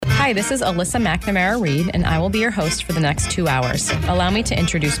Hi, this is Alyssa McNamara-Reed, and I will be your host for the next 2 hours. Allow me to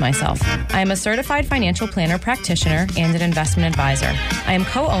introduce myself. I am a certified financial planner practitioner and an investment advisor. I am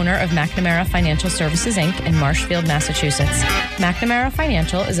co-owner of McNamara Financial Services, Inc. in Marshfield, Massachusetts. McNamara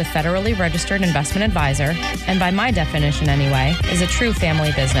Financial is a federally registered investment advisor, and by my definition anyway, is a true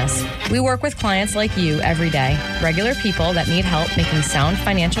family business. We work with clients like you every day, regular people that need help making sound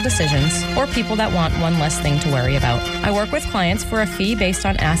financial decisions, or people that want one less thing to worry about. I work with clients for a fee based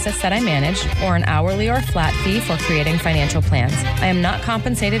on assets that I manage, or an hourly or flat fee for creating financial plans. I am not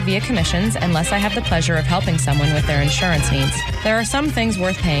compensated via commissions unless I have the pleasure of helping someone with their insurance needs. There are some things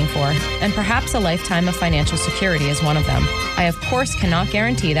worth paying for, and perhaps a lifetime of financial security is one of them. I, of course, cannot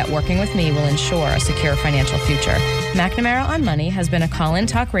guarantee that working with me will ensure a secure financial future. McNamara on Money has been a call-in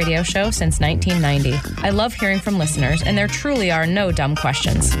talk radio show since 1990. I love hearing from listeners, and there truly are no dumb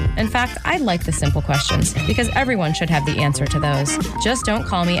questions. In fact, I like the simple questions, because everyone should have the answer to those. Just don't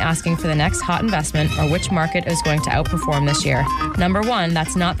call me asking for the next hot investment or which market is going to outperform this year. Number one,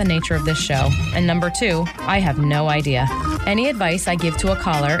 that's not the nature of this show. And number two, I have no idea. Any advice I give to a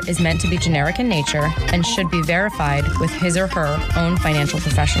caller is meant to be generic in nature and should be verified with his or her own financial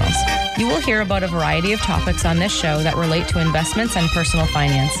professionals. You will hear about a variety of topics on this show that relate to investments and personal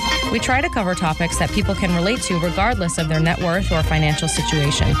finance. We try to cover topics that people can relate to regardless of their net worth or financial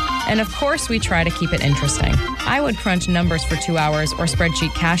situation. And of course, we try to keep it interesting. I would crunch numbers for 2 hours or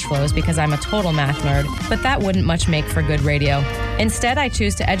spreadsheet cash flows because I'm a total math nerd, but that wouldn't much make for good radio. Instead, I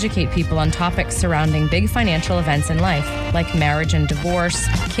choose to educate people on topics surrounding big financial events in life, like marriage and divorce,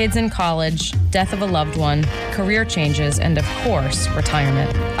 kids in college, death of a loved one, career changes, and of course,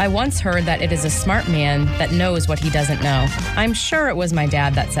 retirement. I once heard that it is a smart man that knows what he doesn't know. I'm sure it was my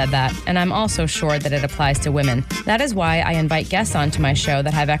dad that said that, and I'm also sure that it applies to women. That is why I invite guests onto my show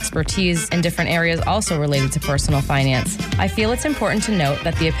that have expertise in different areas also related to personal finance. I feel it's important to note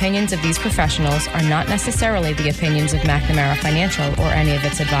that the opinions of these professionals are not necessarily the opinions of McNamara Financial or any of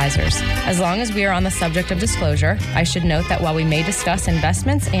its advisors. As long as we are on the subject of disclosure, I should note that while we may discuss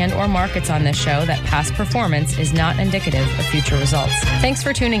investments and or markets on this show, that past performance is not indicative of future results. Thanks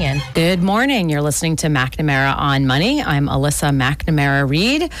for tuning in. Good morning. You're listening to McNamara on Money. I'm Alyssa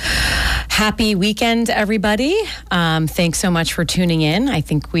McNamara-Reed. Happy weekend, everybody. Thanks so much for tuning in. I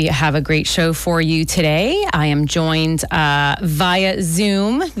think we have a great show for you today. I am joined via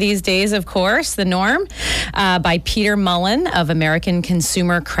Zoom these days, of course, the norm, by Peter Mullen of American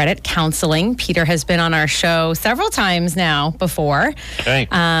Consumer Credit Counseling. Peter has been on our show several times now before.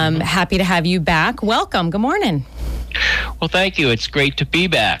 Right. Happy to have you back. Welcome. Good morning. Well, thank you. It's great to be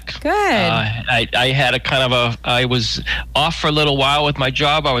back. Good. I had I was off for a little while with my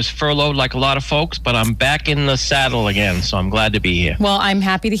job. I was furloughed like a lot of folks, but I'm back in the saddle again, so I'm glad to be here. Well, I'm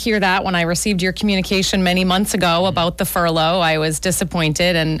happy to hear that. When I received your communication many months ago about the furlough, I was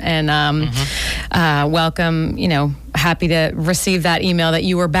disappointed and welcome, happy to receive that email that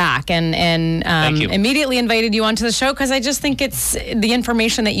you were back and immediately invited you onto the show because I just think it's the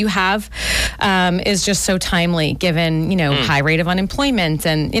information that you have is just so timely given, high rate of unemployment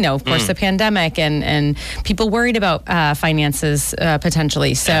and, of course, the pandemic and people worried about finances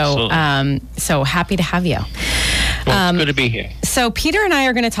potentially. So, so happy to have you. Well, it's good to be here. So Peter and I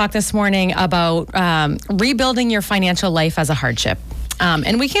are going to talk this morning about rebuilding your financial life as a hardship.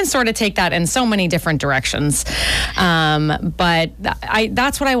 And we can sort of take that in so many different directions. But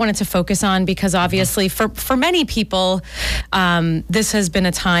that's what I wanted to focus on because obviously for many people, this has been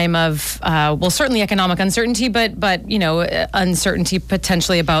a time of, certainly economic uncertainty, but uncertainty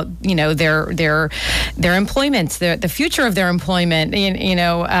potentially about, their employment, the future of their employment.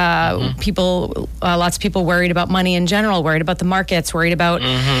 People, lots of people worried about money in general, worried about the markets, worried about,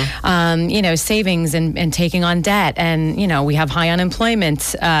 savings and taking on debt. And, we have high unemployment.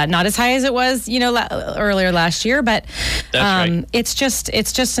 Not as high as it was, earlier last year, but right. It's just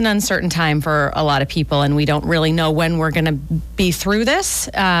an uncertain time for a lot of people, and we don't really know when we're going to be through this.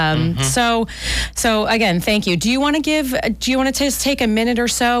 So again, thank you. Do you want to just take a minute or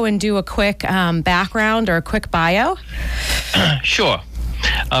so and do a quick background or a quick bio? Sure.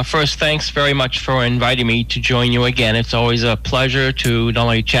 First, thanks very much for inviting me to join you again. It's always a pleasure to not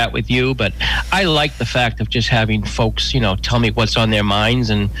only chat with you, but I like the fact of just having folks, tell me what's on their minds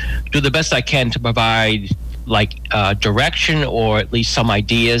and do the best I can to provide direction or at least some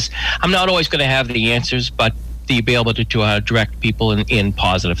ideas. I'm not always going to have the answers, but be able to direct people in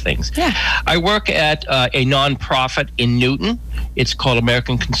positive things. Yeah. I work at a nonprofit in Newton. It's called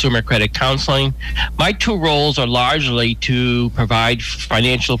American Consumer Credit Counseling. My two roles are largely to provide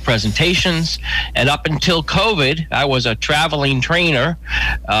financial presentations, and up until COVID, I was a traveling trainer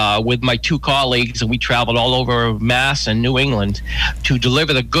with my two colleagues, and we traveled all over Mass and New England to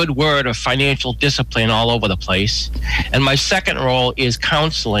deliver the good word of financial discipline all over the place. And my second role is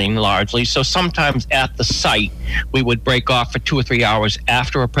counseling largely. So sometimes at the site, we would break off for 2 or 3 hours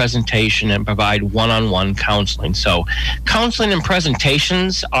after a presentation and provide one-on-one counseling. So counseling and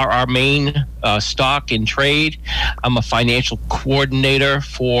presentations are our main stock in trade. I'm a financial coordinator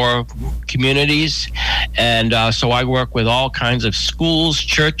for communities, and so I work with all kinds of schools,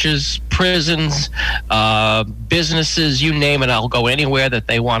 churches, prisons, businesses, you name it. I'll go anywhere that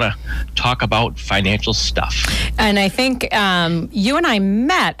they want to talk about financial stuff. And I think you and I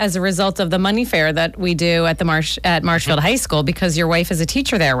met as a result of the money fair that we do at Marshfield High School, because your wife is a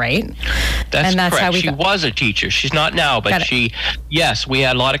teacher there, right? That's correct. How she was a teacher. She's not now, but yes, we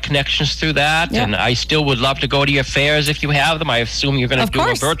had a lot of connections through that, and I still would love to go to your fairs if you have them. I assume you're going to do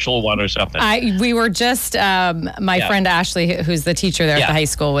a virtual one or something. We were just, my friend Ashley, who's the teacher there at the high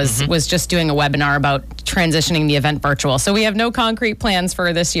school, was just doing a webinar about transitioning the event virtual. So we have no concrete plans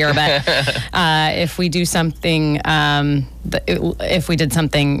for this year, but if we do something, if we did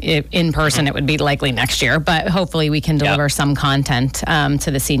something in person, it would be likely next year, but hopefully we can deliver some content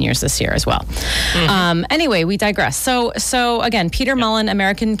to the seniors this year as well. Anyway, we digress. So again, Peter Mullen,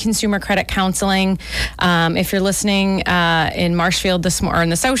 American Consumer Credit Counseling. If you're listening in Marshfield or in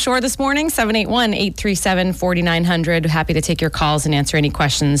the South Shore this morning, 781-837-4900. Happy to take your calls and answer any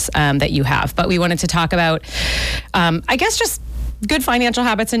questions that you have. But we wanted to talk about, I guess, just good financial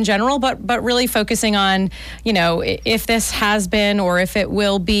habits in general, but really focusing on, if this has been or if it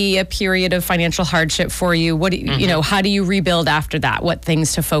will be a period of financial hardship for you, what how do you rebuild after that? What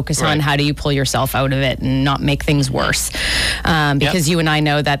things to focus on? How do you pull yourself out of it and not make things worse? Because you and I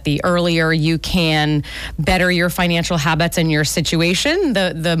know that the earlier you can better your financial habits and your situation,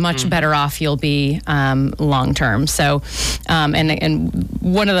 the much better off you'll be long term. So, and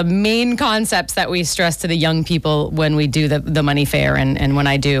one of the main concepts that we stress to the young people when we do the money fair, and when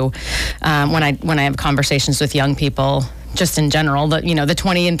I do, when I have conversations with young people, just in general, the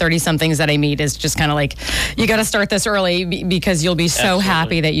 20 and 30 somethings that I meet is just kind of like, you got to start this early because you'll be so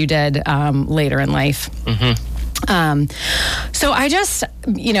happy that you did later in life. So I just,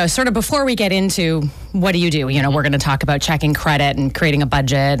 sort of before we get into what do you do, we're going to talk about checking credit and creating a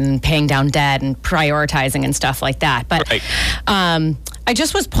budget and paying down debt and prioritizing and stuff like that. But I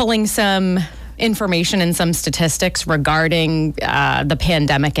just was pulling some information and some statistics regarding the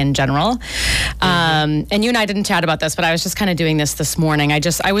pandemic in general. And you and I didn't chat about this, but I was just kind of doing this morning. I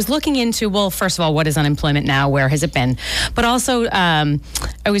was looking into, well, first of all, what is unemployment now? Where has it been? But also, I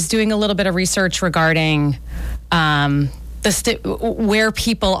was doing a little bit of research regarding where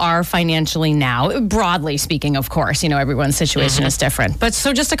people are financially now, broadly speaking, of course, everyone's situation is different. But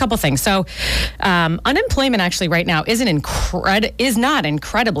so just a couple things. So unemployment actually right now is not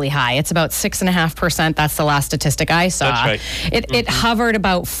incredibly high. It's about 6.5%. That's the last statistic I saw. That's right. It hovered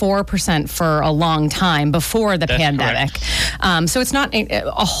about 4% for a long time before the pandemic. So it's not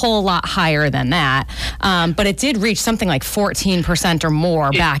a whole lot higher than that. But it did reach something like 14% or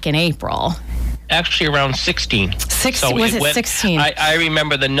more back in April. Actually around 16. 16? I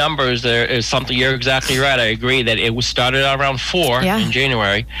remember the numbers. There is something, you're exactly right. I agree that it was started around 4 in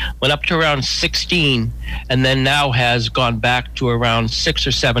January, went up to around 16, and then now has gone back to around 6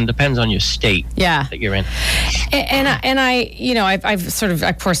 or 7, depends on your state that you're in. And I've sort of,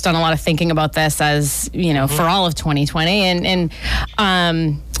 of course, done a lot of thinking about this as, for all of 2020.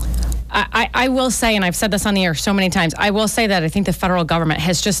 I will say, and I've said this on the air so many times, I will say that I think the federal government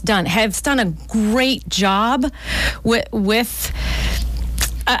has done a great job with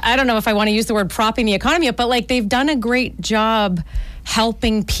I don't know if I want to use the word propping the economy up, but they've done a great job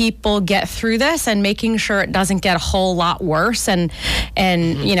helping people get through this and making sure it doesn't get a whole lot worse. And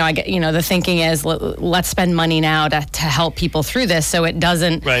the thinking is let's spend money now to help people through this so it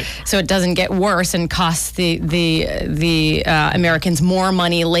doesn't get worse and cost the Americans more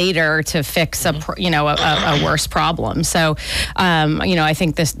money later to fix a worse problem. So I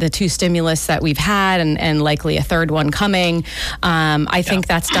think the two stimulus that we've had and likely a third one coming, I think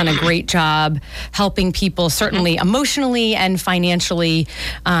that's done a great job helping people certainly emotionally and financially successfully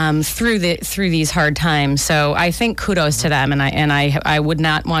through these hard times. So I think kudos to them, and I would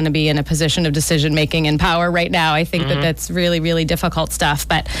not want to be in a position of decision making and power right now. I think that that's really, really difficult stuff,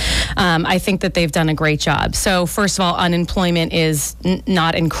 but I think that they've done a great job. So first of all, unemployment is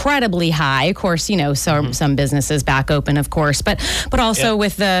not incredibly high. Of course, some businesses back open, of course, but also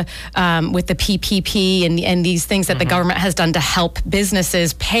with the PPP and these things that the government has done to help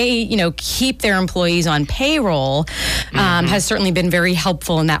businesses pay, keep their employees on payroll, has certainly been very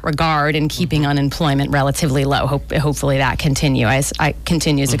helpful in that regard in keeping unemployment relatively low. Hopefully that continues. I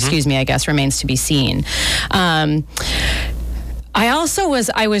guess remains to be seen. I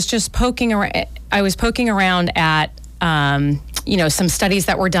was poking around at some studies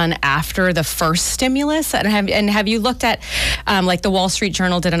that were done after the first stimulus. And have you looked at, like the Wall Street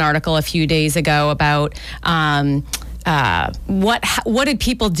Journal did an article a few days ago about what did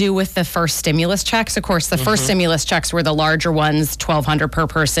people do with the first stimulus checks? Of course, the first stimulus checks were the larger ones, $1,200 per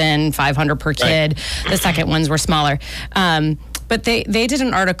person, $500 per kid. Right. The second ones were smaller. But they did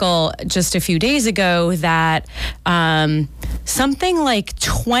an article just a few days ago that something like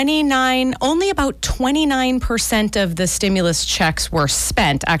only about 29% of the stimulus checks were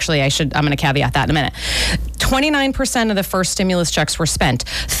spent. Actually, I'm going to caveat that in a minute. 29% of the first stimulus checks were spent.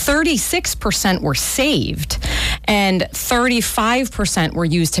 36% were saved, and 35% were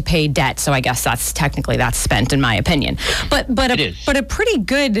used to pay debt. So I guess that's spent, in my opinion. But a pretty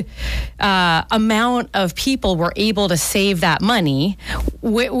good amount of people were able to save that money.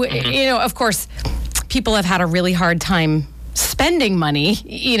 Of course, people have had a really hard time spending money,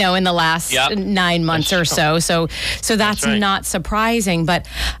 in the last 9 months or so. So that's right. Not surprising. But,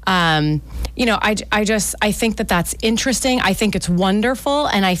 I think that that's interesting. I think it's wonderful.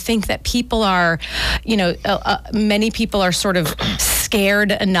 And I think that people are, many people are sort of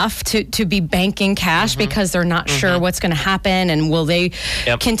scared enough to be banking cash because they're not sure what's going to happen, and will they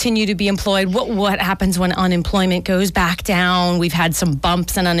continue to be employed? What happens when unemployment goes back down? We've had some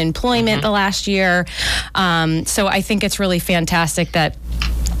bumps in unemployment the last year. So I think it's really fantastic that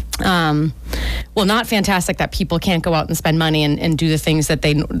not fantastic that people can't go out and spend money and do the things that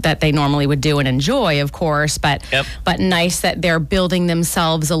they normally would do and enjoy, of course, but nice that they're building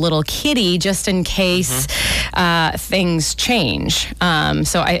themselves a little kitty just in case things change.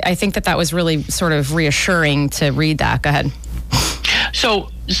 So I think that was really sort of reassuring to read that. Go ahead. So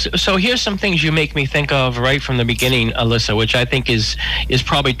here's some things you make me think of right from the beginning, Alyssa, which I think is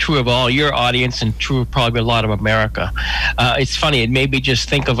probably true of all your audience and true of probably a lot of America. It's funny. It made me just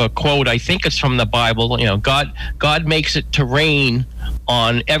think of a quote. I think it's from the Bible. God makes it to rain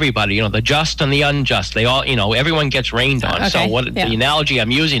on everybody. The just and the unjust. They all, everyone gets rained on. Okay. So the analogy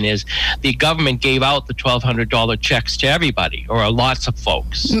I'm using is the government gave out the $1,200 checks to everybody, or lots of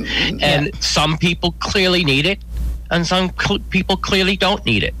folks, and some people clearly need it, and some people clearly don't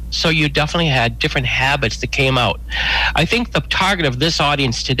need it. So you definitely had different habits that came out. I think the target of this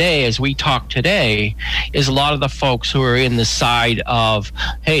audience today, as we talk today, is a lot of the folks who are in the side of,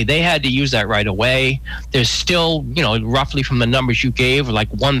 hey, they had to use that right away. There's still, roughly from the numbers you gave,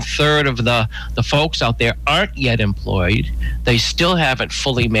 like 1/3 of the folks out there aren't yet employed. They still haven't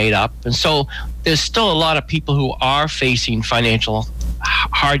fully made up. And so there's still a lot of people who are facing financial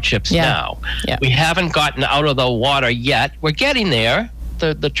hardships now. Yeah. We haven't gotten out of the water yet. We're getting there.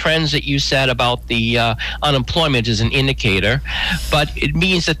 The trends that you said about the unemployment is an indicator, but it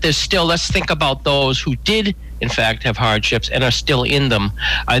means that there's still, let's think about those who did in fact have hardships and are still in them.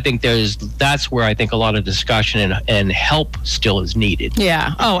 I think that's where I think a lot of discussion and help still is needed.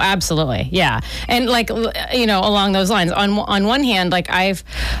 Yeah. Oh, absolutely. Yeah. And along those lines, on one hand, like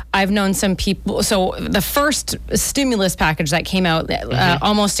I've known some people. So the first stimulus package that came out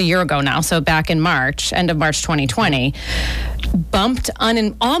almost a year ago now, so back in end of March 2020, bumped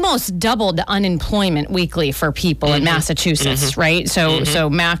almost doubled the unemployment weekly for people in Massachusetts, right? So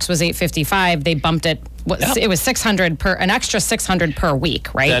max was $855. They bumped it. It was $600 an extra $600 per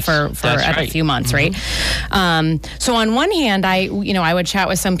week, right? For a few months, right? So on one hand, I would chat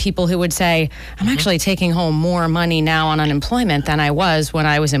with some people who would say, I'm actually taking home more money now on unemployment than I was when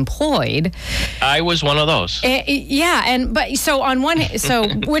I was employed. I was one of those.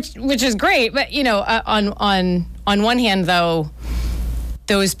 Which is great, but on one hand though,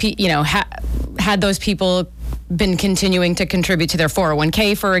 those had those people been continuing to contribute to their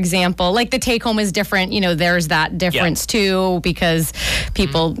 401k, for example. Like the take home is different. There's that difference too, because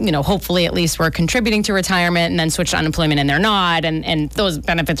people, hopefully at least were contributing to retirement and then switched to unemployment and they're not. And those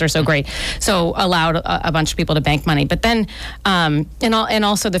benefits are so great. So allowed a bunch of people to bank money. But then, and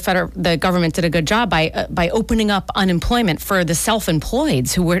also the government did a good job by opening up unemployment for the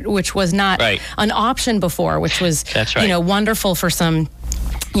self-employed, which was not an option before, which was, wonderful for some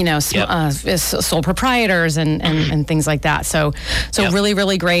sole proprietors and things like that. So really,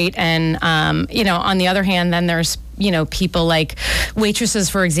 really great. And, on the other hand, then there's, people like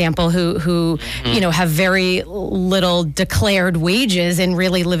waitresses, for example, who have very little declared wages and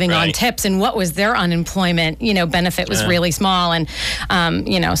really living on tips. And what was their unemployment, benefit was really small. And,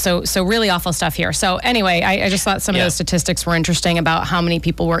 so really awful stuff here. So anyway, I just thought some of those statistics were interesting about how many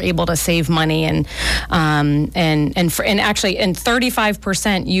people were able to save money and actually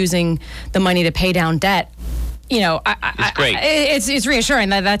 35% using the money to pay down debt. It's great. It's reassuring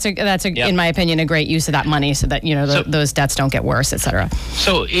that's in my opinion, a great use of that money, so that those debts don't get worse, et cetera.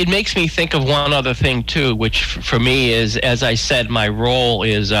 So it makes me think of one other thing too, which for me is, as I said, my role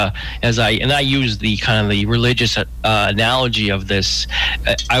is I use the kind of the religious analogy of this.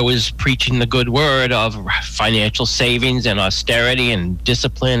 I was preaching the good word of financial savings and austerity and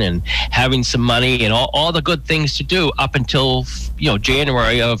discipline and having some money and all the good things to do up until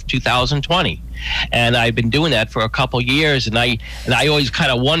January of 2020. And I've been doing that for a couple years, and I always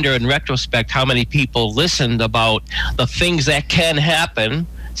kind of wonder in retrospect how many people listened about the things that can happen,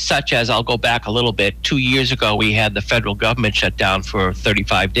 such as, I'll go back a little bit, 2 years ago we had the federal government shut down for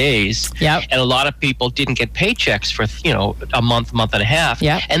 35 days, and a lot of people didn't get paychecks for a month and a half,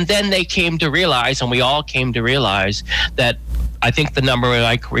 and then they came to realize, and we all came to realize, that I think the number,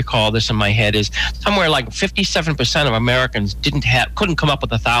 I recall this in my head, is somewhere like 57% of Americans couldn't come up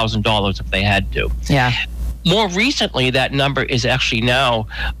with $1,000 if they had to. Yeah. More recently, that number is actually now,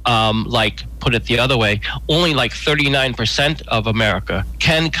 put it the other way, only like 39% of America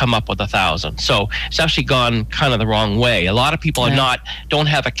can come up with $1,000. So it's actually gone kind of the wrong way. A lot of people don't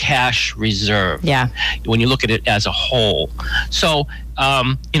have a cash reserve. Yeah. When you look at it as a whole. So,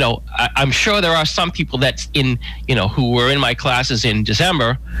 I'm sure there are some people who were in my classes in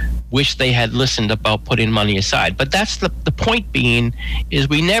December, wish they had listened about putting money aside. But that's the point being, is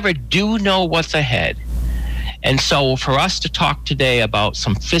we never do know what's ahead. And so for us to talk today about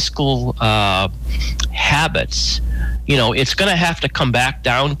some fiscal habits, it's going to have to come back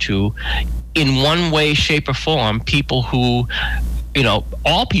down to, in one way, shape, or form, people who,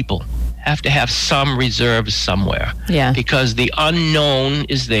 all people have to have some reserves somewhere. Yeah. Because the unknown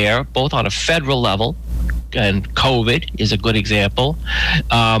is there, both on a federal level, and COVID is a good example.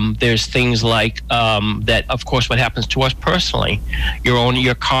 There's things like that, of course, what happens to us personally.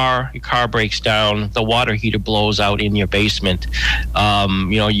 Your car breaks down, the water heater blows out in your basement.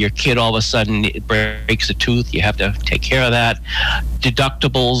 Your kid all of a sudden breaks a tooth, you have to take care of that.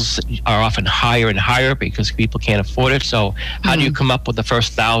 Deductibles are often higher and higher because people can't afford it. So how do you come up with the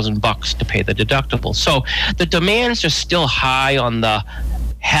first $1,000 to pay the deductible? So the demands are still high on the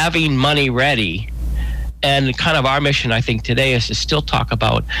having money ready. And kind of our mission, I think, today is to still talk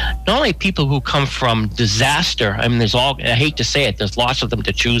about not only people who come from disaster. I mean, I hate to say it, there's lots of them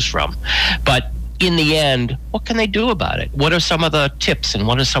to choose from. But in the end, what can they do about it? What are some of the tips and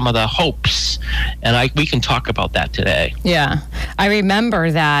what are some of the hopes? And we can talk about that today. Yeah. I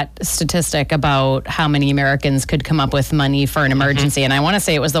remember that statistic about how many Americans could come up with money for an emergency. And I want to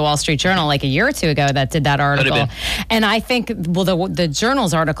say it was the Wall Street Journal like a year or two ago that did that article. And I think, the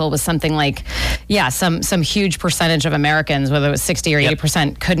Journal's article was something like, some huge percentage of Americans, whether it was 60 or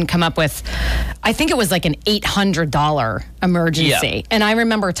 80%, couldn't come up with, I think it was like an $800 emergency. Yeah. And I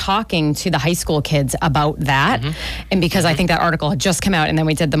remember talking to the high school kids about that. And because I think that article had just come out, and then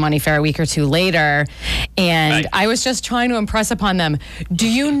we did the Money Fair a week or two later, and I was just trying to impress upon them, do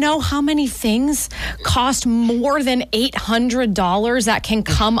you know how many things cost more than $800 that can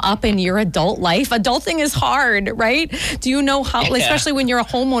come up in your adult life? Adulting is hard, right? Do you know how, especially when you're a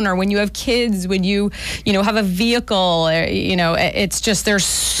homeowner, when you have kids, when you have a vehicle, it's just, there's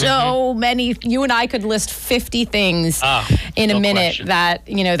so many. You and I could list 50 things in a minute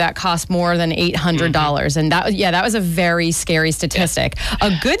that cost more than $800. And that was a very scary statistic.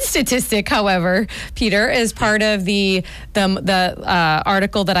 A good statistic, however, Peter, is part of the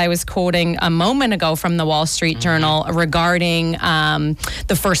article that I was quoting a moment ago from the Wall Street Journal regarding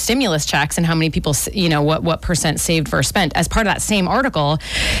the first stimulus checks and how many people, what percent saved versus spent. As part of that same article,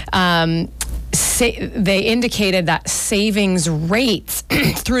 they indicated that savings rates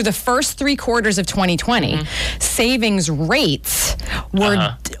through the first 3 quarters of 2020, savings rates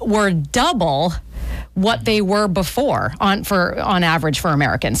were double what they were before on average for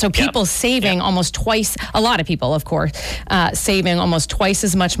Americans. So people saving almost twice, a lot of people, of course, saving almost twice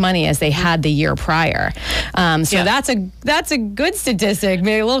as much money as they had the year prior. That's a good statistic,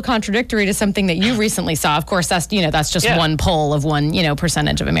 maybe a little contradictory to something that you recently saw. Of course, that's just one poll of one,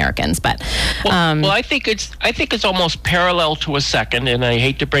 percentage of Americans. But I think it's almost parallel to a second, and I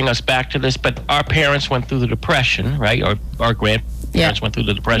hate to bring us back to this, but our parents went through the Depression, right? Or our grandparents went through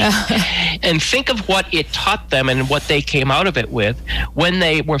the Depression. And think of what it taught them and what they came out of it with when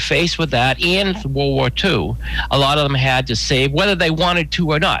they were faced with that and World War II. A lot of them had to save, whether they wanted to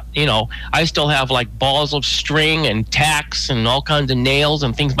or not. I still have like balls of string and tacks and all kinds of nails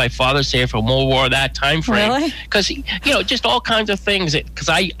and things my father saved from World War, that time frame. Really? Because, just all kinds of things. Because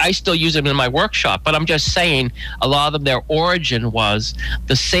I still use them in my workshop. But I'm just saying, a lot of them, their origin was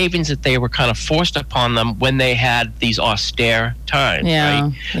the savings that they were kind of forced upon them when they had these austere times,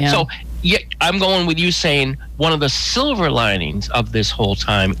 right? Yeah. So I'm going with you saying one of the silver linings of this whole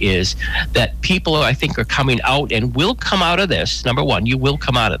time is that people, I think, are coming out and will come out of this. Number one, you will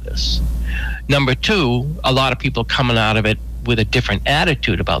come out of this. Number two, a lot of people coming out of it with a different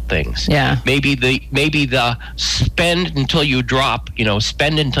attitude about things. Yeah. Maybe the spend until you drop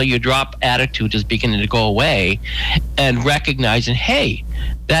attitude is beginning to go away, and recognizing, hey,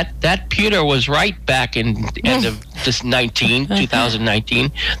 that Peter was right back in the end of this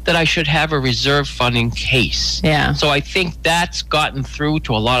 2019, that I should have a reserve fund in case. Yeah. So I think that's gotten through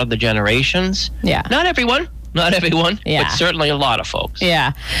to a lot of the generations. Yeah. Not everyone, but certainly a lot of folks.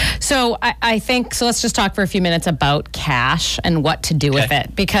 Yeah. So I think, so let's just talk for a few minutes about cash and what to do with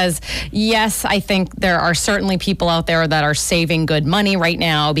it. Because yes, I think there are certainly people out there that are saving good money right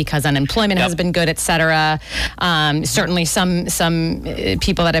now because unemployment has been good, et cetera. Certainly some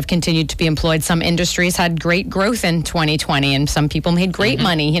people that have continued to be employed, some industries had great growth in 2020, and some people made great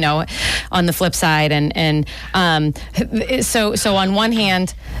money, on the flip side. So on one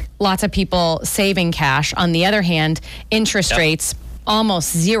hand, lots of people saving cash. On the other hand, interest rates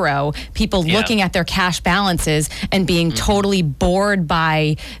almost zero, people looking at their cash balances and being totally bored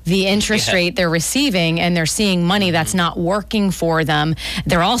by the interest rate they're receiving, and they're seeing money that's not working for them.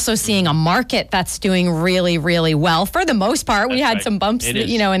 They're also seeing a market that's doing really, really well. For the most part, we had some bumps,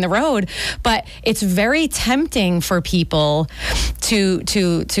 in the road, but it's very tempting for people to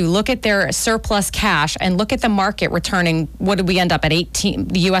look at their surplus cash and look at the market returning. What did we end up at? The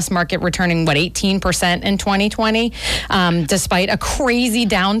U.S. market returning 18% in 2020, despite a crazy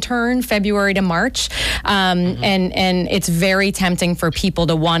downturn February to March. And it's very tempting for people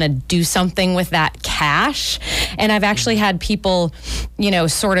to want to do something with that cash. And I've actually had people,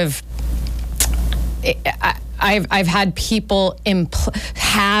 I've had people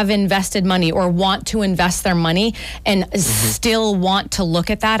have invested money or want to invest their money and still want to look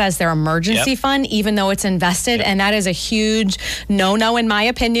at that as their emergency fund, even though it's invested. And that is a huge no-no in my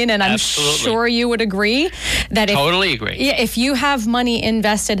opinion. And I'm sure you would agree that if you have money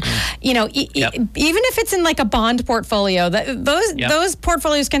invested, even if it's in like a bond portfolio, those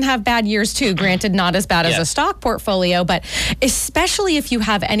portfolios can have bad years too. Granted, not as bad as a stock portfolio, but especially if you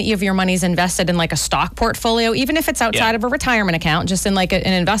have any of your monies invested in like a stock portfolio, even if it's outside of a retirement account, just in like an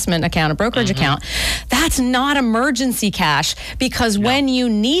investment account, a brokerage account, that's not emergency cash, because when you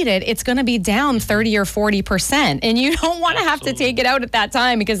need it, it's going to be down 30 or 40%. And you don't want to have to take it out at that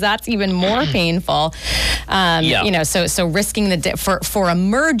time, because that's even more painful. So risking for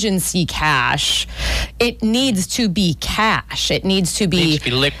emergency cash, it needs to be cash. It needs to be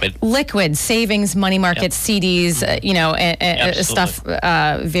liquid savings, money markets, CDs, stuff,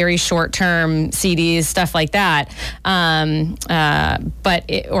 very short-term CDs, stuff like that.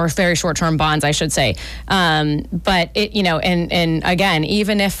 Or very short-term bonds, I should say. But and again,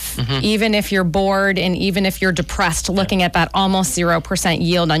 even if you're bored and even if you're depressed, looking at that almost 0%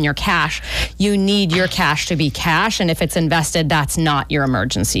 yield on your cash, you need your cash to be cash. And if it's invested, that's not your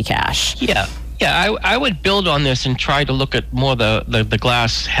emergency cash. Yeah, I would build on this and try to look at more the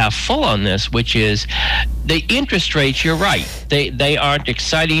glass half full on this, which is the interest rates. You're right. They aren't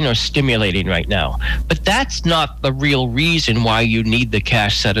exciting or stimulating right now. But that's not the real reason why you need the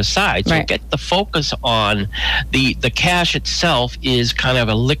cash set aside. So get the focus on the cash itself is kind of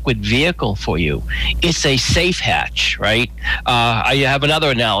a liquid vehicle for you. It's a safe hatch, right? I have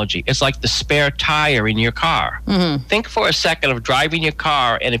another analogy. It's like the spare tire in your car. Think for a second of driving your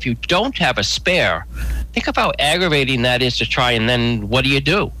car, and if you don't have a spare, think of how aggravating that is to try, and then what do you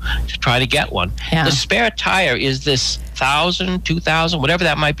do to try to get one? Yeah. The spare tire is this $1,000, $2,000, whatever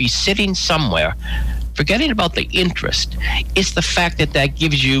that might be, sitting somewhere. Forgetting about the interest, it's the fact that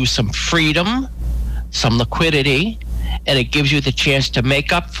gives you some freedom, some liquidity, and it gives you the chance to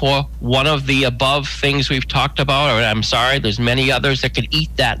make up for one of the above things we've talked about, or I'm sorry, there's many others that could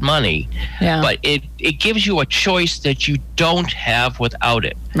eat that money. Yeah. But it gives you a choice that you don't have without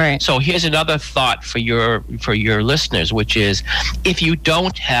it. Right. So here's another thought for your listeners, which is, if you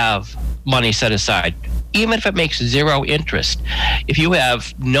don't have money set aside, even if it makes zero interest, if you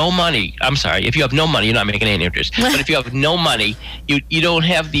have no money, if you have no money, you're not making any interest. But if you have no money, you don't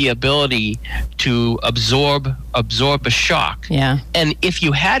have the ability to absorb a shock. Yeah. And if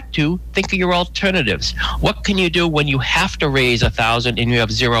you had to, think of your alternatives. What can you do when you have to raise $1,000 and you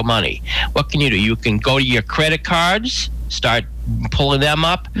have zero money? What can you do? You can go to your credit cards, start pulling them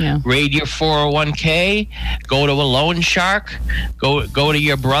up, raid your 401k, go to a loan shark, go to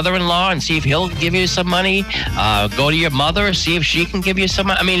your brother-in-law and see if he'll give you some money, go to your mother, see if she can give you some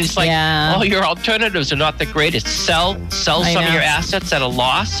money. I mean, it's like all your alternatives are not the greatest. Sell some of your assets at a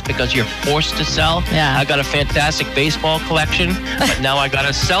loss because you're forced to sell. Yeah. I got a fantastic baseball collection, but now I got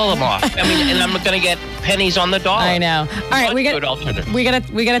to sell them off. I mean, and I'm going to get pennies on the dollar. I know. All right, we got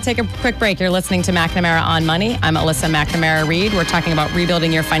to take a quick break. You're listening to McNamara on Money. I'm Alyssa McNamara Reed. We're talking about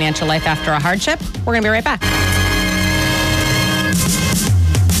rebuilding your financial life after a hardship. We're going to be right back.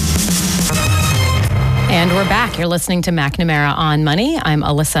 And we're back. You're listening to McNamara on Money. I'm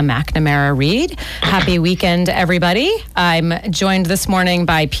Alyssa McNamara Reed. Happy weekend, everybody. I'm joined this morning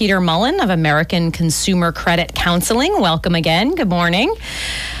by Peter Mullen of American Consumer Credit Counseling. Welcome again. Good morning.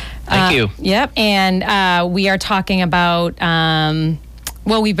 Thank you. Yep. And we are talking about,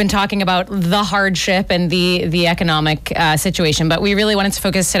 we've been talking about the hardship and the economic situation, but we really wanted to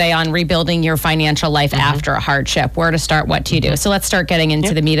focus today on rebuilding your financial life after a hardship. Where to start, what to do. So let's start getting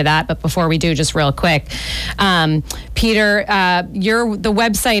into the meat of that. But before we do, just real quick, Peter, the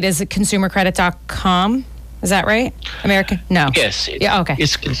website is consumercredit.com. Is that right? American? No. Yes. Okay.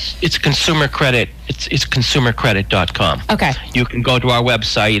 It's consumer credit. It's consumercredit.com. Okay. You can go to our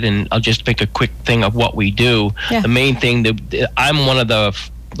website, and I'll just make a quick thing of what we do. Yeah. The main thing I'm one of the,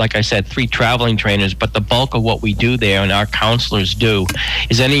 like I said, 3 traveling trainers, but the bulk of what we do there and our counselors do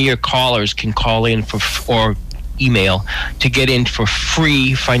is any of your callers can call in or email to get in for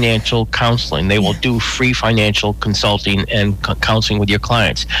free financial counseling. They will do free financial consulting and counseling with your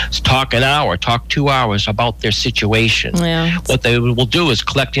clients. So talk an hour, talk 2 hours about their situation. Yeah. What they will do is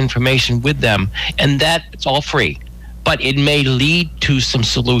collect information with them, and it's all free. But it may lead to some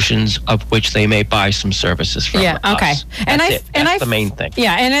solutions of which they may buy some services from us. Okay. That's the main thing.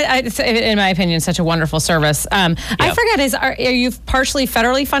 Yeah, and it's, in my opinion, such a wonderful service. I forget, are you partially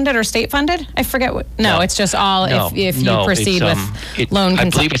federally funded or state funded? I forget. It's just all if you proceed with loan. I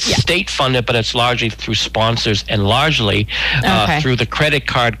believe it's state funded, but it's largely through sponsors and largely through the credit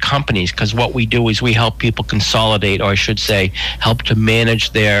card companies, because what we do is we help people consolidate, or I should say, help to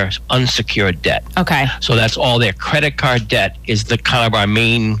manage their unsecured debt. Okay. So that's all their credit card debt is the kind of our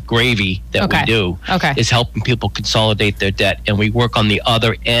main gravy that we do, is helping people consolidate their debt. And we work on the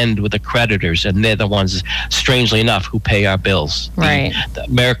other end with the creditors, and they're the ones, strangely enough, who pay our bills. Right. The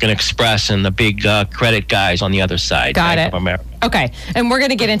American Express and the big credit guys on the other side. Got it. Okay. And we're going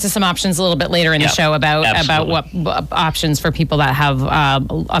to get into some options a little bit later in the show about what options for people that have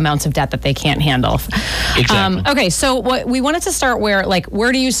amounts of debt that they can't handle. Exactly. Okay. So what we wanted to start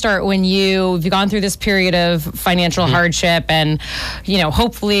where do you start when you've gone through this period of financial hardship, and,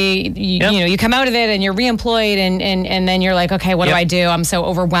 hopefully, you come out of it and you're reemployed, and then you're like, okay, what do I do? I'm so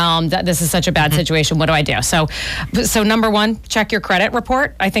overwhelmed. This is such a bad situation. What do I do? So number one, check your credit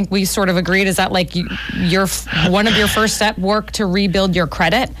report. I think we sort of agreed. Is that like your one of your first step work to rebuild your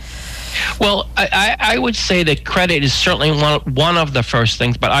credit? Well, I would say that credit is certainly one of the first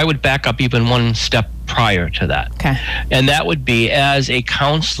things, but I would back up even one step prior to that. Okay. And that would be, as a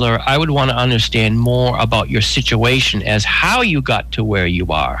counselor, I would want to understand more about your situation as how you got to where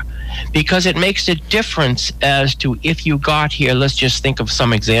you are, because it makes a difference as to if you got here. Let's just think of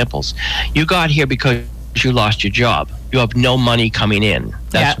some examples. You got here because you lost your job. You have no money coming in.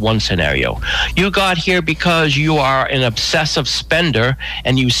 That's one scenario. You got here because you are an obsessive spender,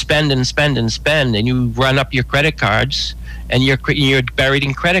 and you spend and spend and spend, and you run up your credit cards, and you're buried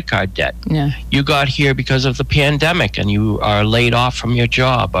in credit card debt. Yeah. You got here because of the pandemic, and you are laid off from your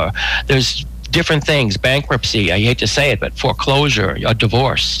job. Or there's different things, bankruptcy, I hate to say it, but foreclosure, a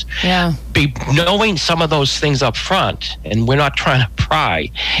divorce. Yeah. Knowing some of those things up front, and we're not trying to pry,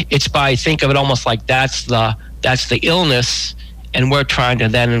 it's by, think of it almost like that's the illness, and we're trying to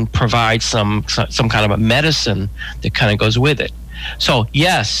then provide some kind of a medicine that kind of goes with it. So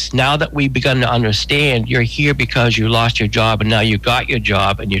yes, now that we've begun to understand you're here because you lost your job, and now you got your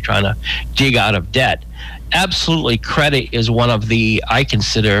job and you're trying to dig out of debt, absolutely, credit is I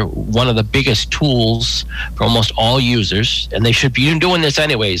consider one of the biggest tools for almost all users, and they should be doing this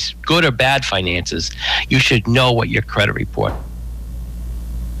anyways, good or bad finances. You should know what your credit report.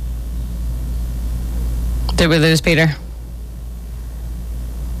 Did we lose Peter?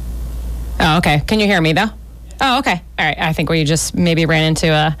 Oh, okay. Can you hear me, though? Oh, okay. All right. I think we just maybe ran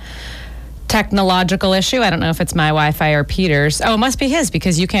into a technological issue. I don't know if it's my Wi-Fi or Peter's. Oh, it must be his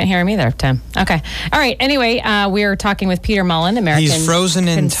because you can't hear him either, Tim. Okay. All right. Anyway, we're talking with Peter Mullen, American He's frozen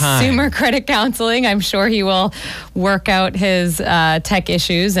in Consumer time. Credit Counseling. I'm sure he will work out his tech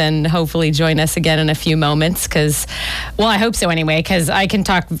issues and hopefully join us again in a few moments because, well, I hope so anyway, because I can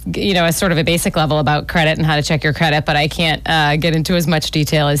talk, as sort of a basic level about credit and how to check your credit, but I can't get into as much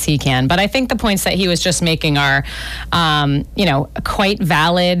detail as he can. But I think the points that he was just making are, quite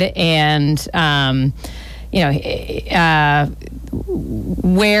valid and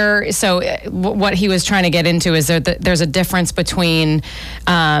what he was trying to get into is there's a difference between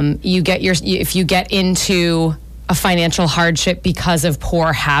if you get into a financial hardship because of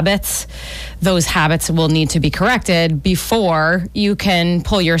poor habits, those habits will need to be corrected before you can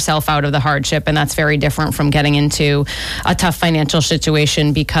pull yourself out of the hardship. And that's very different from getting into a tough financial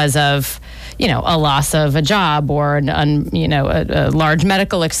situation because of a loss of a job or a large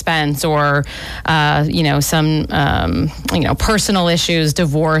medical expense or some personal issues,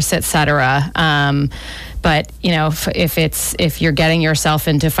 divorce, etc. But if you're getting yourself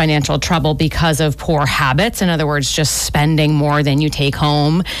into financial trouble because of poor habits, in other words, just spending more than you take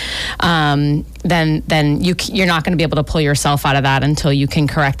home, then you're not going to be able to pull yourself out of that until you can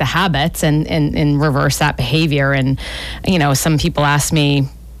correct the habits and reverse that behavior. And some people ask me,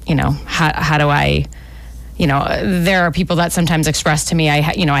 how do I, there are people that sometimes express to me, I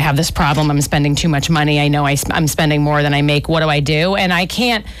have this problem. I'm spending too much money. I know I'm spending more than I make. What do I do? And I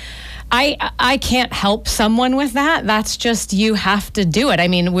can't help someone with that. That's just, you have to do it. I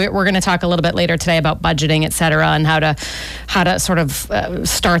mean, we're going to talk a little bit later today about budgeting, et cetera, and how to sort of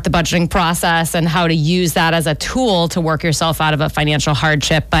start the budgeting process and how to use that as a tool to work yourself out of a financial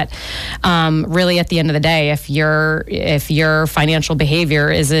hardship. But really, at the end of the day, if your financial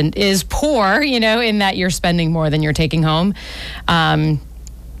behavior is poor, in that you're spending more than you're taking home,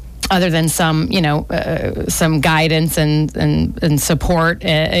 other than some guidance and support,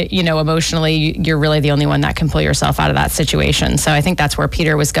 emotionally, you're really the only one that can pull yourself out of that situation. So I think that's where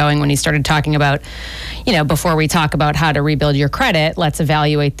Peter was going when he started talking about, before we talk about how to rebuild your credit, let's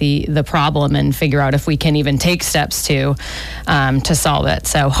evaluate the problem and figure out if we can even take steps to solve it.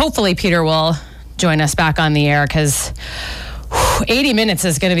 So hopefully Peter will join us back on the air because 80 minutes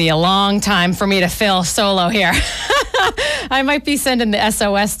is going to be a long time for me to fill solo here. I might be sending the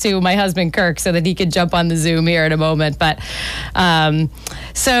SOS to my husband, Kirk, so that he could jump on the Zoom here in a moment. But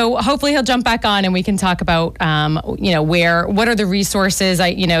so hopefully he'll jump back on and we can talk about, what are the resources?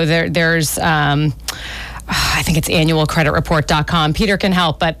 There's I think it's annualcreditreport.com. Peter can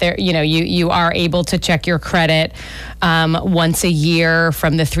help, but there, you are able to check your credit once a year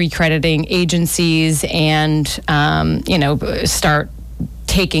from the 3 crediting agencies and, start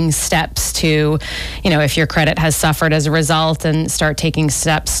taking steps to, if your credit has suffered as a result, and start taking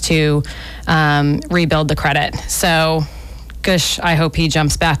steps to rebuild the credit. So, gosh, I hope he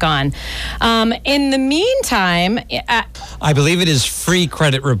jumps back on. In the meantime, I believe it is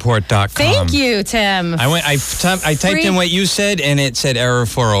freecreditreport.com. Thank you, Tim. I typed in what you said, and it said error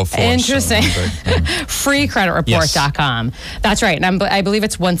 404. Interesting. Freecreditreport.com. Yes. That's right. And I believe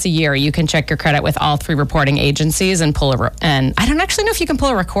it's once a year. You can check your credit with all 3 reporting agencies and and I don't actually know if you can pull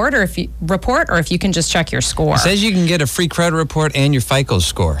a report or if you can just check your score. It says you can get a free credit report and your FICO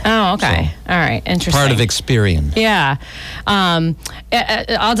score. Oh, okay. So, all right. Interesting. Part of Experian. Yeah.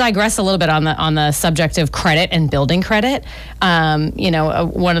 I'll digress a little bit on the subject of credit and building credit.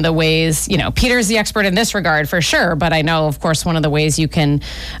 One of the ways, Peter's the expert in this regard for sure, but I know, of course, one of the ways you can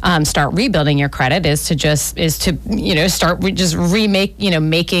start rebuilding your credit is to start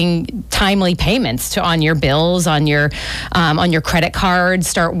making timely payments on your bills, on your credit cards.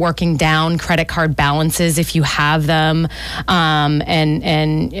 Start working down credit card balances if you have them,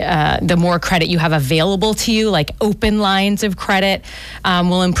 and the more credit you have available to you, like open lines of credit,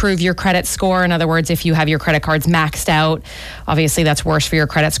 will improve your credit score. In other words, if you have your credit cards maxed out, obviously that's worse for your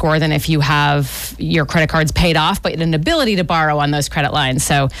credit score than if you have your credit cards paid off, but an ability to borrow on those credit lines.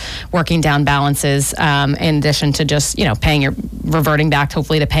 So working down balances, in addition to just, reverting back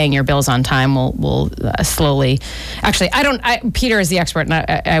hopefully to paying your bills on time will slowly, actually, Peter is the expert, and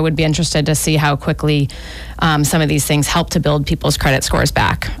I would be interested to see how quickly some of these things help to build people's credit scores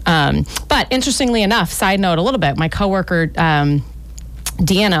back. But interestingly enough, side note a little bit, my coworker,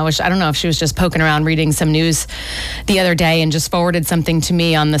 Deanna, which I don't know if she was just poking around reading some news the other day and just forwarded something to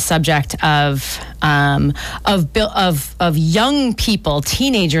me on the subject of young people,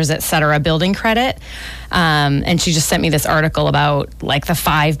 teenagers, et cetera, building credit. And she just sent me this article about like the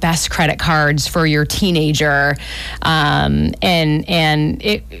 5 best credit cards for your teenager. I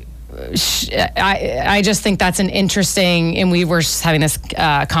just think that's an interesting, and we were just having this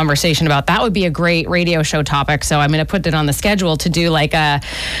conversation about that would be a great radio show topic. So I'm going to put it on the schedule to do like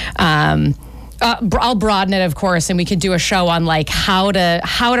I'll broaden it, of course, and we could do a show on like how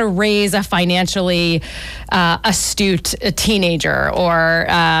to raise a financially astute teenager, or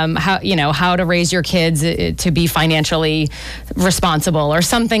how to raise your kids to be financially responsible, or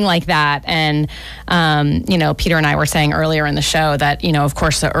something like that. And Peter and I were saying earlier in the show that of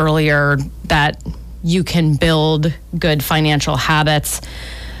course the earlier that you can build good financial habits,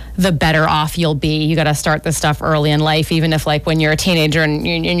 the better off you'll be. You got to start this stuff early in life, even if like when you're a teenager and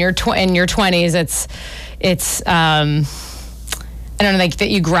in your 20s, it's I don't know, like that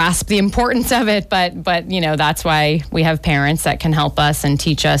you grasp the importance of it, but that's why we have parents that can help us and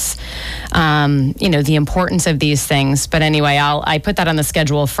teach us the importance of these things. But anyway, I put that on the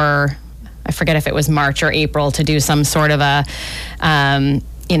schedule for, I forget if it was March or April, to do some sort of a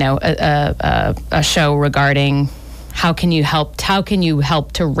show regarding how can you help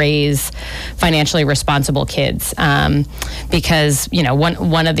to raise financially responsible kids? Because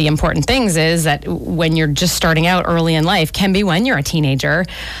one of the important things is that when you're just starting out early in life, can be when you're a teenager,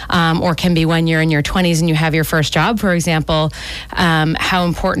 or can be when you're in your 20s and you have your first job, for example, how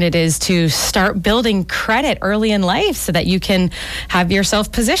important it is to start building credit early in life so that you can have yourself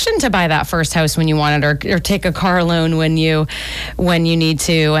positioned to buy that first house when you want it, or take a car loan when you need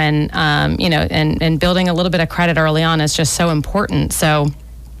to, and building a little bit of credit early on is just so important. So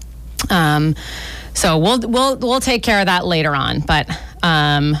we'll take care of that later on. But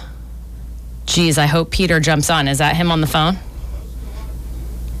geez, I hope Peter jumps on. Is that him on the phone?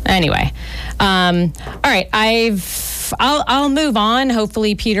 Anyway, all right. I'll move on.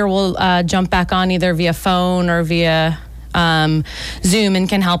 Hopefully Peter will jump back on either via phone or via Zoom, and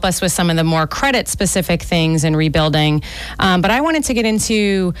can help us with some of the more credit specific things in rebuilding. But I wanted to get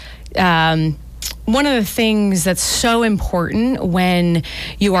into one of the things that's so important when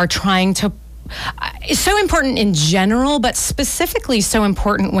you are trying to, it's so important in general, but specifically so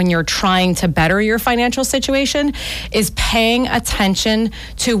important when you're trying to better your financial situation, is paying attention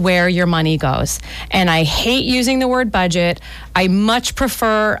to where your money goes. And I hate using the word budget. I much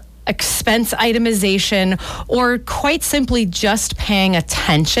prefer expense itemization, or quite simply just paying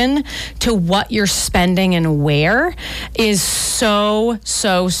attention to what you're spending and where, is so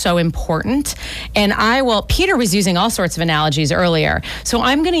important. And Peter was using all sorts of analogies earlier. So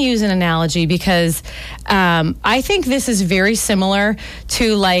I'm going to use an analogy because I think this is very similar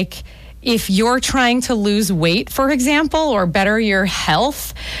to, like, if you're trying to lose weight, for example, or better your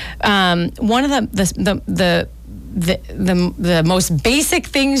health, one of the most basic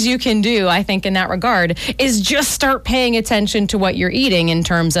things you can do, I think, in that regard, is just start paying attention to what you're eating in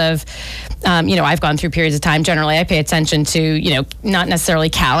terms of, I've gone through periods of time, generally I pay attention to, not necessarily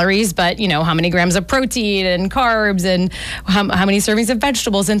calories, but, how many grams of protein and carbs and how many servings of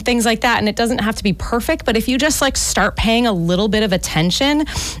vegetables and things like that. And it doesn't have to be perfect, but if you just start paying a little bit of attention,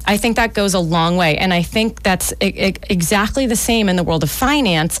 I think that goes a long way. And I think that's exactly the same in the world of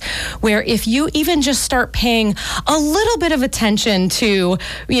finance, where if you even just start paying a little bit of attention to,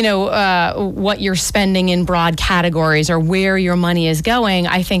 what you're spending in broad categories or where your money is going,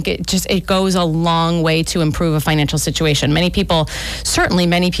 I think it goes a long way to improve a financial situation. Many people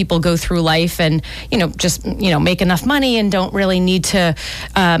go through life and, make enough money and don't really need to,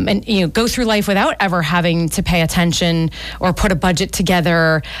 go through life without ever having to pay attention or put a budget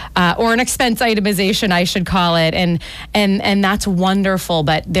together, or an expense itemization, I should call it. And that's wonderful.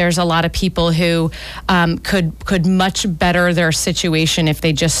 But there's a lot of people who could much better their situation if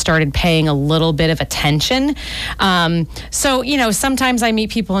they just started paying a little bit of attention. So, sometimes I meet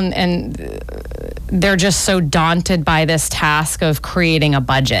people and they're just so daunted by this task of creating a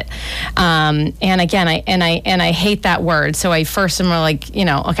budget. And again, I hate that word. So I first am like,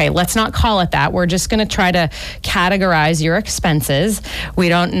 okay, let's not call it that. We're just going to try to categorize your expenses.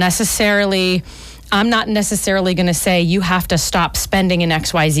 I'm not necessarily going to say you have to stop spending in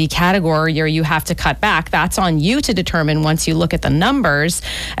XYZ category or you have to cut back. That's on you to determine once you look at the numbers.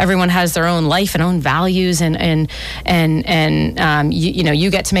 Everyone has their own life and own values, and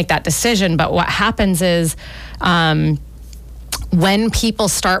you get to make that decision. But what happens is, when people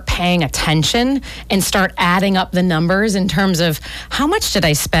start paying attention and start adding up the numbers in terms of how much did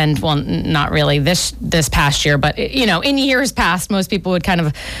I spend? Well, not really this past year, but in years past, most people would kind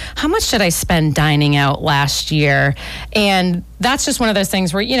of, how much did I spend dining out last year? And that's just one of those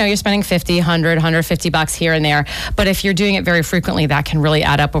things where, you're spending $50, $100, $150 here and there. But if you're doing it very frequently, that can really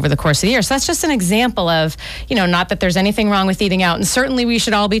add up over the course of the year. So that's just an example of, not that there's anything wrong with eating out. And certainly we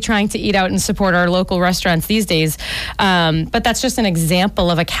should all be trying to eat out and support our local restaurants these days. But that's just an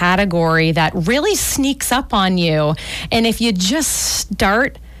example of a category that really sneaks up on you. And if you just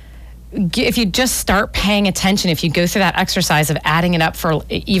start paying attention, if you go through that exercise of adding it up for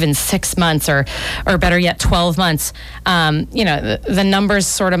even 6 months or better yet 12 months, the numbers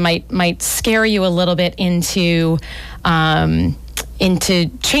sort of might scare you a little bit into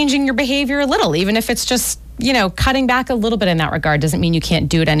changing your behavior a little, even if it's just cutting back a little bit in that regard. Doesn't mean you can't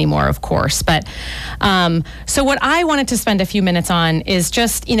do it anymore, of course. But so what I wanted to spend a few minutes on is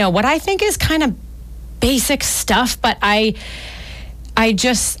just, what I think is kind of basic stuff, but I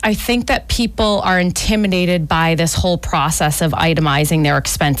think that people are intimidated by this whole process of itemizing their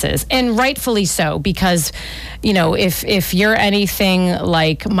expenses, and rightfully so, because, if you're anything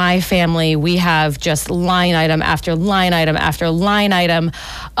like my family, we have just line item after line item after line item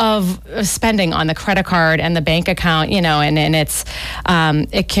of spending on the credit card and the bank account, and it's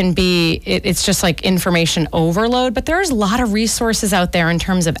just like information overload. But there's a lot of resources out there in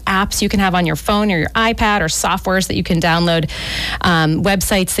terms of apps you can have on your phone or your iPad, or softwares that you can download,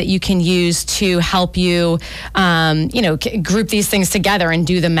 websites that you can use to help you, group these things together and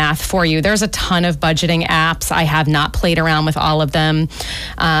do the math for you. There's a ton of budgeting apps. I have not played around with all of them.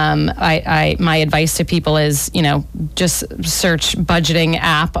 My advice to people is, just search budgeting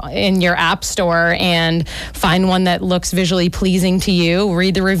app in your app store and find one that looks visually pleasing to you.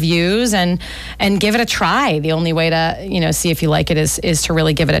 Read the reviews and give it a try. The only way to, see if you like it is to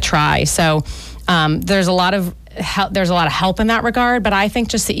really give it a try. So there's a lot of help in that regard, but I think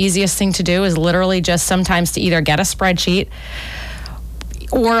just the easiest thing to do is literally just sometimes to either get a spreadsheet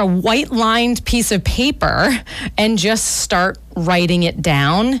or a white-lined piece of paper and just start writing it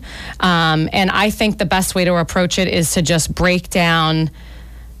down. And I think the best way to approach it is to just break down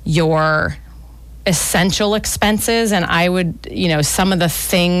your essential expenses. And I would, some of the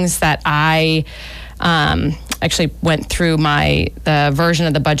things that I actually went through the version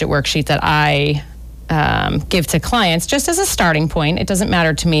of the budget worksheet that I give to clients just as a starting point. It doesn't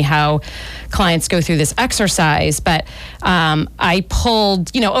matter to me how clients go through this exercise, but I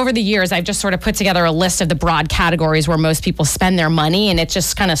pulled, over the years, I've just sort of put together a list of the broad categories where most people spend their money, and it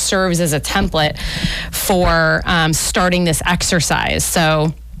just kind of serves as a template for starting this exercise.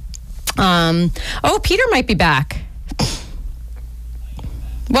 So, Peter might be back.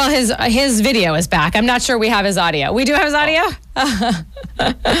 Well, his video is back. I'm not sure we have his audio. We do have his audio?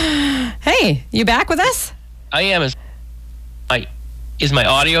 Hey, you back with us? I am. Is my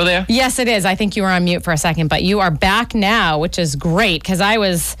audio there? Yes, it is. I think you were on mute for a second, but you are back now, which is great, because I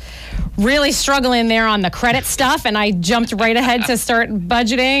was really struggling there on the credit stuff, and I jumped right ahead to start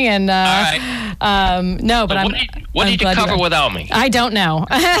budgeting. And all right. No, but what did you cover without me? I don't know.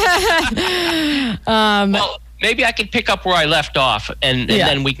 Well, maybe I can pick up where I left off, and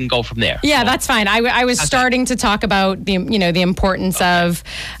then we can go from there. Yeah, that's fine. I was starting to talk about the importance of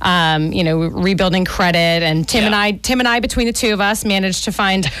rebuilding credit, and Tim and I between the two of us managed to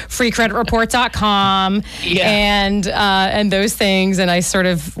find freecreditreport.com and those things. And I sort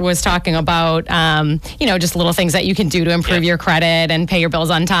of was talking about just little things that you can do to improve your credit and pay your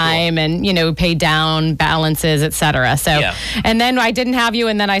bills on time, and pay down balances, etc. So and then I didn't have you,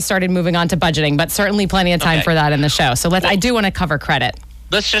 and then I started moving on to budgeting, but certainly plenty of time for that in the show. So I do want to cover credit.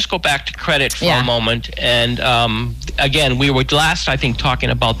 Let's just go back to credit for a moment. And again, we were last, I think, talking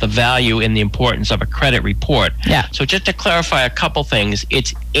about the value and the importance of a credit report. Yeah. So just to clarify a couple things,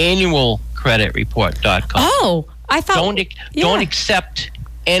 it's annualcreditreport.com. Oh, I thought... Don't accept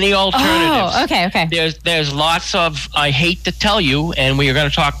any alternatives. Oh, okay. There's lots of, I hate to tell you, and we are going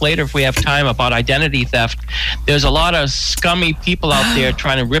to talk later if we have time about identity theft. There's a lot of scummy people out there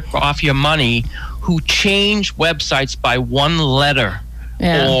trying to rip off your money who change websites by one letter.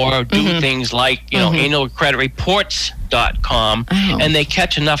 Or do things like, annualcreditreport.com, and they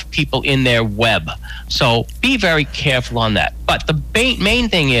catch enough people in their web. So be very careful on that. But the main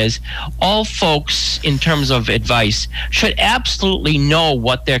thing is, all folks, in terms of advice, should absolutely know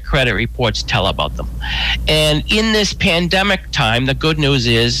what their credit reports tell about them. And in this pandemic time, the good news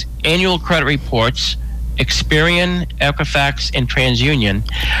is annual credit reports, Experian, Equifax, and TransUnion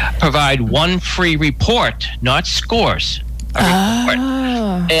provide one free report, not scores,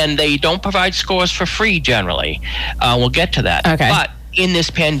 report. And they don't provide scores for free generally. We'll get to that. Okay. But in this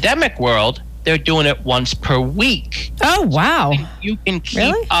pandemic world, they're doing it once per week. Oh, wow. So you can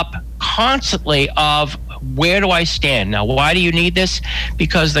keep up constantly of where do I stand? Now, why do you need this?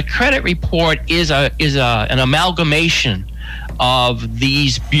 Because the credit report is an amalgamation of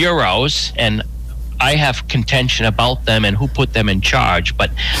these bureaus, and I have contention about them and who put them in charge,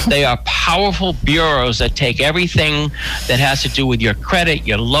 but they are powerful bureaus that take everything that has to do with your credit,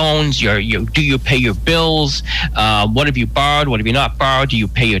 your loans, do you pay your bills, what have you borrowed, what have you not borrowed, do you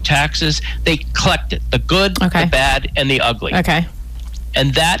pay your taxes? They collect it, the good, the bad, and the ugly. Okay.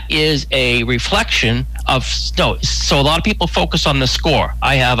 And that is a reflection of, so a lot of people focus on the score.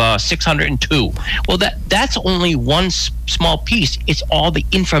 I have a 602. Well, that's only one small piece. It's all the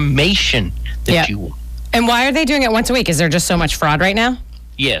information that you want. And why are they doing it once a week? Is there just so much fraud right now?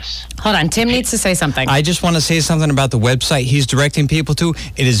 Yes. Hold on. Tim needs to say something. I just want to say something about the website he's directing people to.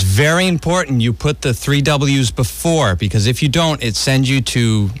 It is very important you put the 3 W's before, because if you don't, it sends you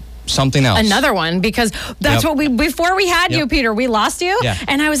to something else. Another one, because that's what before we had you, Peter, we lost you. Yeah.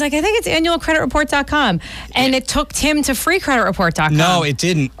 And I was like, I think it's annualcreditreport.com. And it took Tim to freecreditreport.com. No, it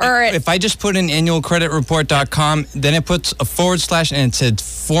didn't. If I just put in annualcreditreport.com, then it puts a / and it said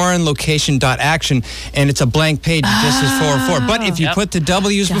foreignlocation.action, and it's a blank page. It just says 404. But if you put the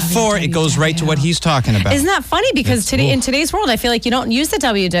W's before, it goes right to what he's talking about. Isn't that funny? Because in today's world, I feel like you don't use the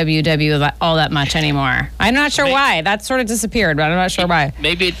www all that much anymore. I'm not sure why. That sort of disappeared, but I'm not sure why.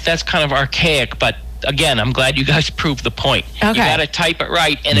 Maybe that's kind of archaic, but again, I'm glad you guys proved the point. Okay. You got to type it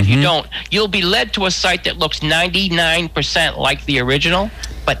right, and if you don't, you'll be led to a site that looks 99% like the original,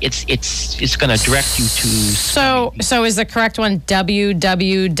 but it's going to direct you to. So is the correct one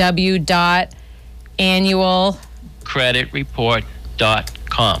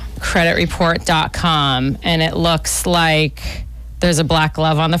www.annualcreditreport.com. Creditreport.com, and it looks like there's a black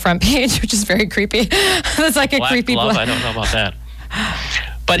glove on the front page, which is very creepy. That's like a creepy glove. I don't know about that.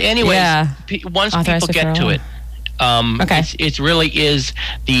 But anyways, once people get to it, it really is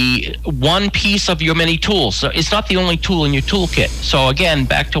the one piece of your many tools. So it's not the only tool in your toolkit. So again,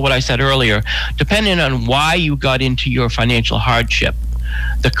 back to what I said earlier, depending on why you got into your financial hardship,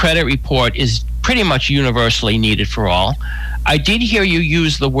 the credit report is pretty much universally needed for all. I did hear you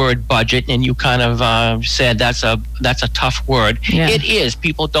use the word budget, and you kind of said that's a tough word. Yeah. It is.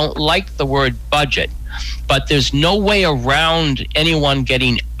 People don't like the word budget. But there's no way around anyone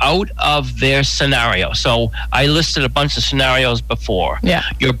getting out of their scenario. So I listed a bunch of scenarios before. Yeah.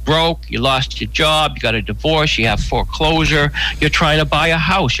 You're broke, you lost your job, you got a divorce, you have foreclosure, you're trying to buy a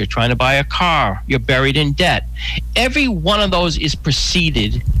house, you're trying to buy a car, you're buried in debt. Every one of those is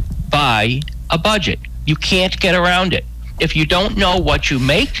preceded by a budget. You can't get around it. If you don't know what you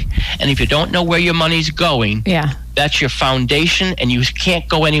make, and if you don't know where your money's going, that's your foundation, and you can't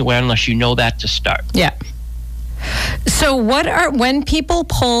go anywhere unless you know that to start. Yeah. So when people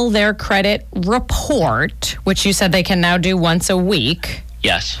pull their credit report, which you said they can now do once a week.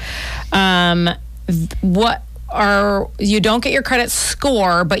 Yes. You don't get your credit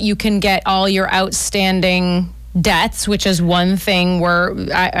score, but you can get all your outstanding debts, which is one thing where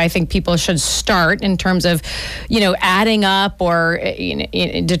I think people should start in terms of, adding up or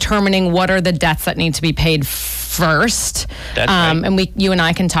determining what are the debts that need to be paid first. That's right. And you and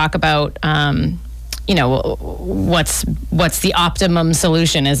I can talk about, what's the optimum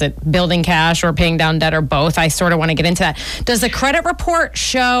solution? Is it building cash or paying down debt or both? I sort of want to get into that. Does the credit report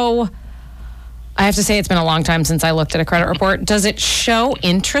show? I have to say it's been a long time since I looked at a credit report. Does it show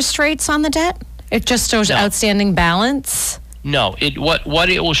interest rates on the debt? It just shows outstanding balance? No, what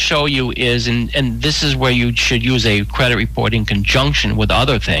it will show you is, and this is where you should use a credit report in conjunction with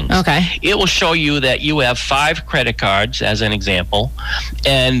other things. Okay. It will show you that you have 5 credit cards, as an example,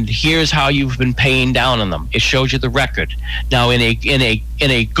 and here's how you've been paying down on them. It shows you the record. Now, in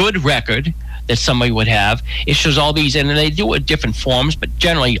a good record that somebody would have, it shows all these, and they do it in different forms, but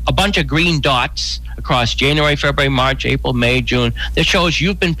generally a bunch of green dots across January, February, March, April, May, June, that shows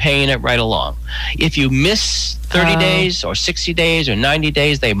you've been paying it right along. If you miss 30 days or 60 days or 90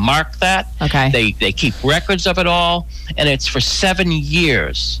 days, they mark that. Okay. They keep records of it all, and it's for 7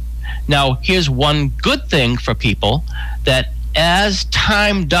 years. Now, here's one good thing for people, that as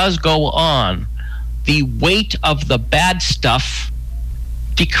time does go on, the weight of the bad stuff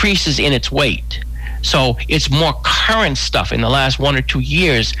decreases in its weight. So it's more current stuff in the last 1 or 2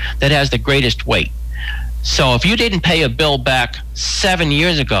 years that has the greatest weight. So if you didn't pay a bill back 7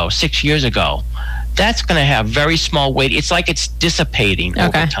 years ago, 6 years ago, that's going to have very small weight. It's like it's dissipating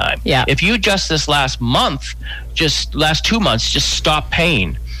over time. Yeah. If you just this last 2 months, just stop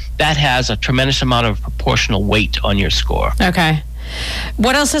paying, that has a tremendous amount of proportional weight on your score. Okay.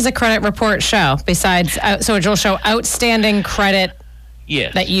 What else does a credit report show besides, so it'll show outstanding credit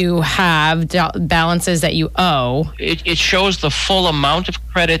that you have, balances that you owe? It shows the full amount of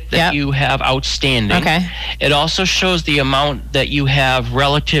credit that you have outstanding. Okay. It also shows the amount that you have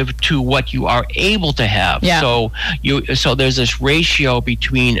relative to what you are able to have. Yeah. So there's this ratio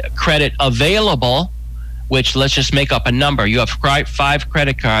between credit available, which, let's just make up a number. You have 5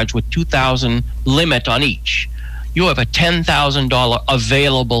 credit cards with $2,000 limit on each. You have a $10,000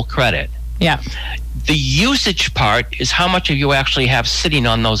 available credit. Yeah. The usage part is how much of you actually have sitting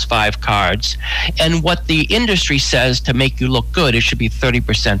on those 5 cards, and what the industry says to make you look good, it should be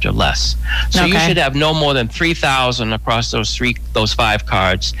 30% or less. So you should have no more than $3,000 across those 5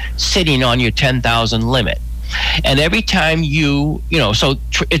 cards sitting on your $10,000 limit. And every time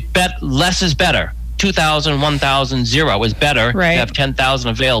less is better. 2,000, 1,000, 0 is better. Right. You have 10,000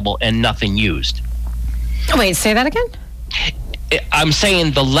 available and nothing used. Wait, say that again? I'm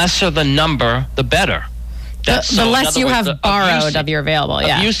saying the lesser the number, the better. The less you have borrowed of your available,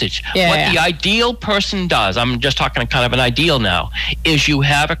 of usage. The ideal person does, I'm just talking kind of an ideal now, is you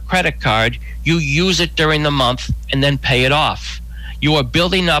have a credit card, you use it during the month, and then pay it off. You are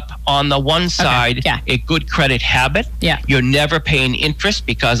building up on the one side a good credit habit. Yeah. You're never paying interest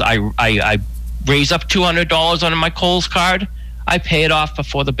because I raise up $200 on my Kohl's card. I pay it off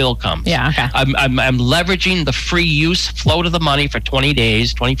before the bill comes. Yeah, okay. I'm leveraging the free use flow of the money for 20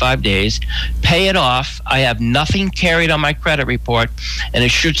 days, 25 days, pay it off. I have nothing carried on my credit report, and it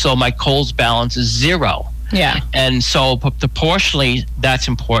should show my Kohl's balance is 0. Yeah. And so proportionally, that's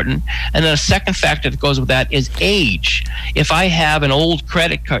important. And then a second factor that goes with that is age. If I have an old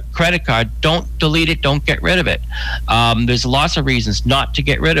credit card, don't delete it, don't get rid of it. There's lots of reasons not to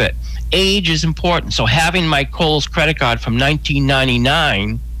get rid of it. Age is important. So having my Kohl's credit card from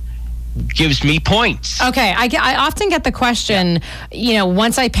 1999 gives me points. Okay, I often get the question,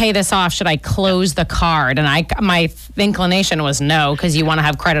 once I pay this off, should I close the card? And my inclination was no, because you want to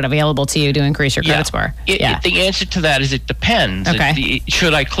have credit available to you to increase your credit score. The answer to that is it depends. Okay.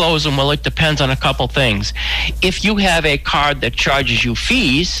 Should I close them? Well, it depends on a couple things. If you have a card that charges you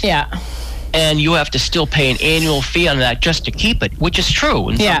fees, and you have to still pay an annual fee on that just to keep it, which is true.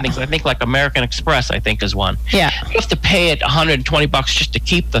 And some things, I think like American Express, I think is one. Yeah. You have to pay it $120 just to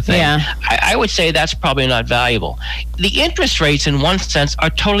keep the thing. Yeah. I would say that's probably not valuable. The interest rates, in one sense, are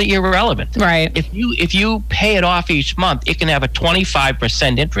totally irrelevant. Right. If you pay it off each month, it can have a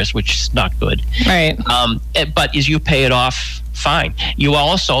 25% interest, which is not good. Right. But as you pay it off, fine. You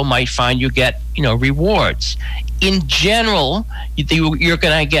also might find you get, rewards. In general, you're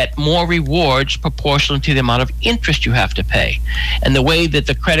going to get more rewards proportional to the amount of interest you have to pay. And the way that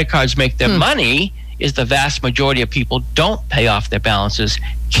the credit cards make their money is the vast majority of people don't pay off their balances,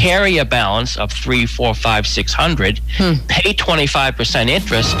 carry a balance of $300, $400, $500, $600, pay 25%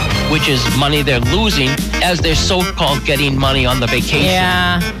 interest, which is money they're losing as they're so-called getting money on the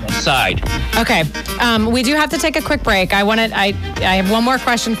vacation side. Okay, we do have to take a quick break. I have one more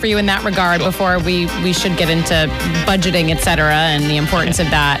question for you in that regard before we should get into budgeting, et cetera, and the importance of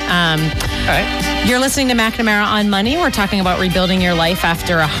that. All right. You're listening to McNamara on Money. We're talking about rebuilding your life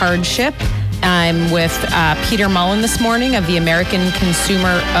after a hardship. I'm with Peter Mullen this morning of the American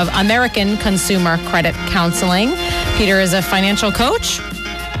Consumer Credit Counseling. Peter is a financial coach.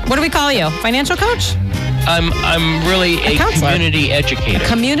 What do we call you? Financial coach? I'm really a community educator. A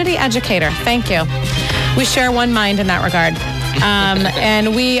community educator. Thank you. We share one mind in that regard.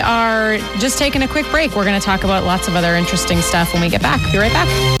 And we are just taking a quick break. We're going to talk about lots of other interesting stuff when we get back. Be right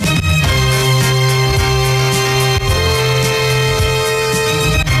back.